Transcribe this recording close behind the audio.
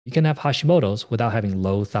You can have Hashimoto's without having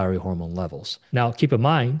low thyroid hormone levels. Now, keep in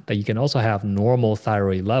mind that you can also have normal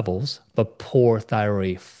thyroid levels, but poor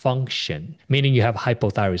thyroid function, meaning you have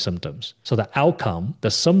hypothyroid symptoms. So the outcome, the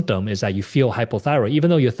symptom is that you feel hypothyroid, even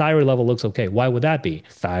though your thyroid level looks okay. Why would that be?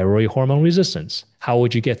 Thyroid hormone resistance. How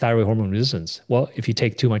would you get thyroid hormone resistance? Well, if you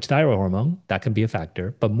take too much thyroid hormone, that can be a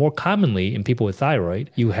factor. But more commonly in people with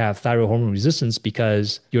thyroid, you have thyroid hormone resistance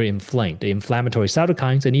because you're inflamed. The inflammatory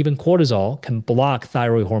cytokines and even cortisol can block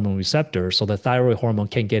thyroid hormone receptors so the thyroid hormone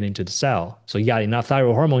can't get into the cell. So you got enough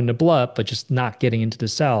thyroid hormone in the blood, but just not getting into the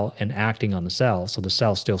cell and acting on the cell. So the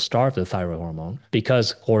cell still starve the thyroid hormone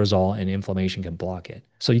because cortisol and inflammation can block it.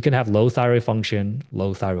 So you can have low thyroid function,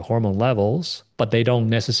 low thyroid hormone levels, but they don't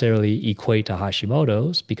necessarily equate to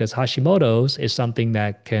Hashimoto's because Hashimoto's is something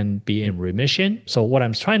that can be in remission. So what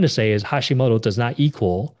I'm trying to say is Hashimoto does not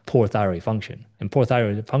equal poor thyroid function, and poor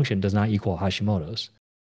thyroid function does not equal Hashimoto's.